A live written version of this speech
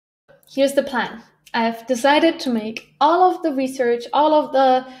here's the plan. I've decided to make all of the research, all of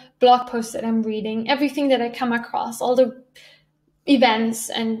the blog posts that I'm reading, everything that I come across, all the events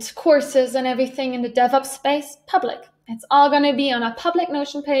and courses and everything in the DevOps space public. It's all going to be on a public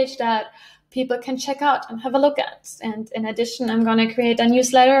Notion page that people can check out and have a look at. And in addition, I'm going to create a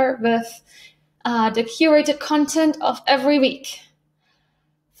newsletter with the curated content of every week.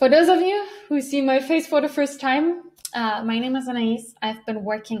 For those of you who see my face for the first time, my name is Anais. I've been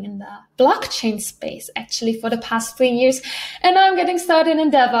working in the blockchain space actually for the past 3 years, and I'm getting started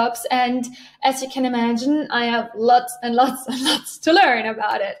in DevOps. And as you can imagine, I have lots and lots and lots to learn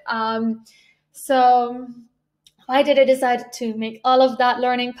about it. So why did I decide to make all of that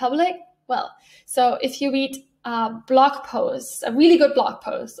learning public? Well, so if you read a blog post, a really good blog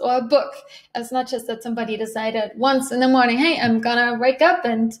post or a book, it's not just that somebody decided once in the morning, hey, I'm gonna wake up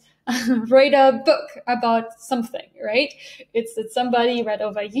and write a book about something, right? It's that somebody read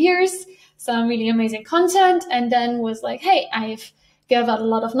over years some really amazing content and then was like, hey, I've gathered a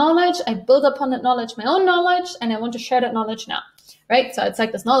lot of knowledge. I build upon that knowledge, my own knowledge, and I want to share that knowledge now, right? So it's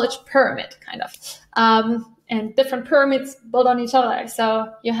like this knowledge pyramid kind of. And different pyramids build on each other.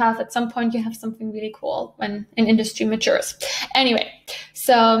 So you have, at some point, you have something really cool when an industry matures. Anyway,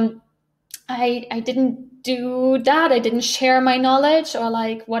 so I didn't do that. I didn't share my knowledge or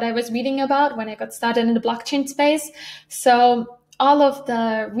like what I was reading about when I got started in the blockchain space. So all of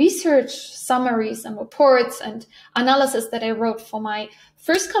the research summaries and reports and analysis that I wrote for my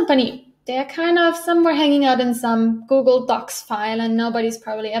first company, they're kind of somewhere hanging out in some Google Docs file, and nobody's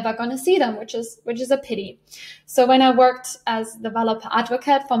probably ever going to see them, which is a pity. So when I worked as developer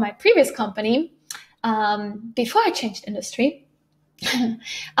advocate for my previous company, before I changed industry,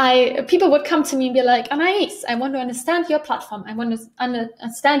 people would come to me and be like, Anais, I want to understand your platform. I want to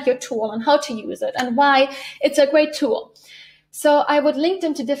understand your tool and how to use it and why it's a great tool. So I would link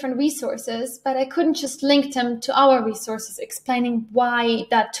them to different resources, but I couldn't just link them to our resources explaining why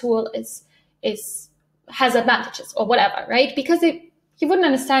that tool has advantages or whatever, right? Because you wouldn't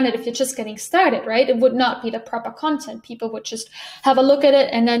understand it if you're just getting started, right? It would not be the proper content. People would just have a look at it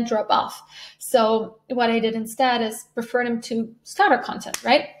and then drop off. So what I did instead is refer them to starter content,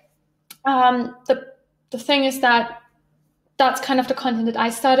 right? The thing is that that's kind of the content that I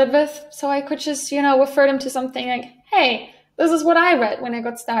started with. So I could just, refer them to something like, hey, this is what I read when I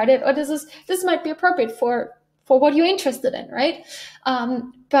got started, or this might be appropriate for what you're interested in, right?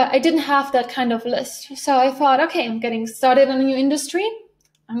 But I didn't have that kind of list. So I thought, okay, I'm getting started in a new industry.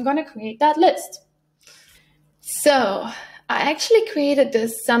 I'm going to create that list. So I actually created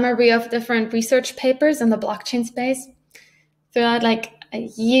this summary of different research papers in the blockchain space. Throughout like a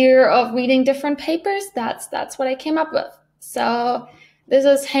year of reading different papers, that's what I came up with. So this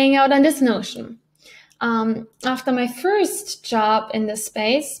is hanging out on this Notion. After my first job in this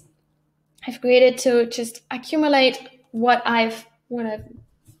space, I've created to just accumulate what I've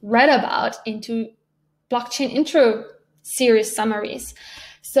read about into blockchain intro series summaries.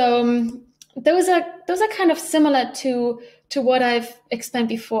 So those are kind of similar to what I've explained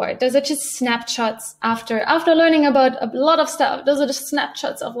before. Those are just snapshots after learning about a lot of stuff. Those are just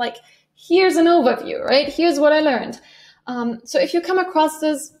snapshots of like, here's an overview, right? Here's what I learned. So if you come across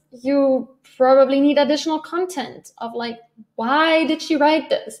this, you probably need additional content of like, why did she write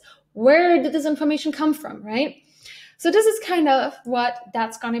this? Where did this information come from, right? So this is kind of what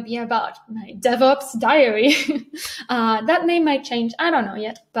that's going to be about, my DevOps diary. That name might change, I don't know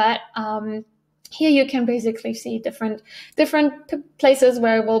yet, but here you can basically see different places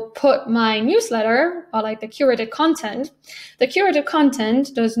where I will put my newsletter or like the curated content. The curated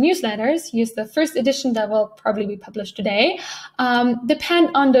content, those newsletters, use the first edition that will probably be published today,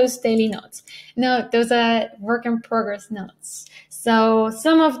 depend on those daily notes. Now, those are work in progress notes. So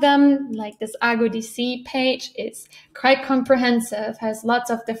some of them, like this ArgoDC page, is quite comprehensive, has lots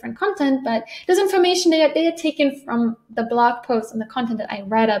of different content, but this information, they are taken from the blog posts and the content that I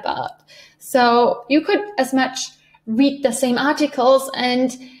read about. So you could as much read the same articles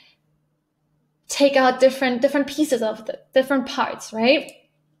and take out different pieces of the different parts, right?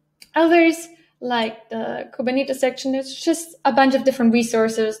 Others, like the Kubernetes section, there's just a bunch of different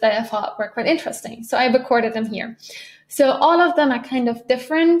resources that I thought were quite interesting. So I recorded them here. So all of them are kind of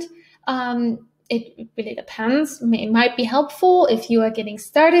different. It really depends. It might be helpful if you are getting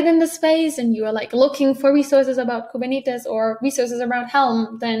started in the space and you are like looking for resources about Kubernetes or resources around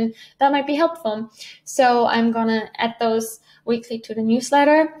Helm, then that might be helpful. So I'm gonna add those weekly to the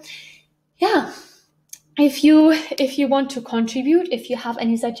newsletter. Yeah. If you want to contribute, if you have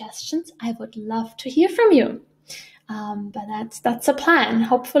any suggestions, I would love to hear from you. But that's a plan.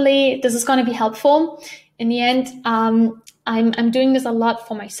 Hopefully this is going to be helpful. In the end, I'm doing this a lot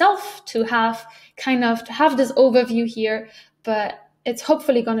for myself to have this overview here, but it's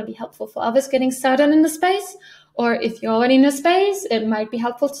hopefully going to be helpful for others getting started in the space. Or if you're already in the space, it might be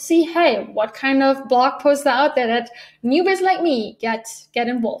helpful to see, hey, what kind of blog posts are out there that newbies like me get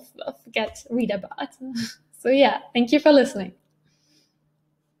involved with, read about. So yeah, thank you for listening.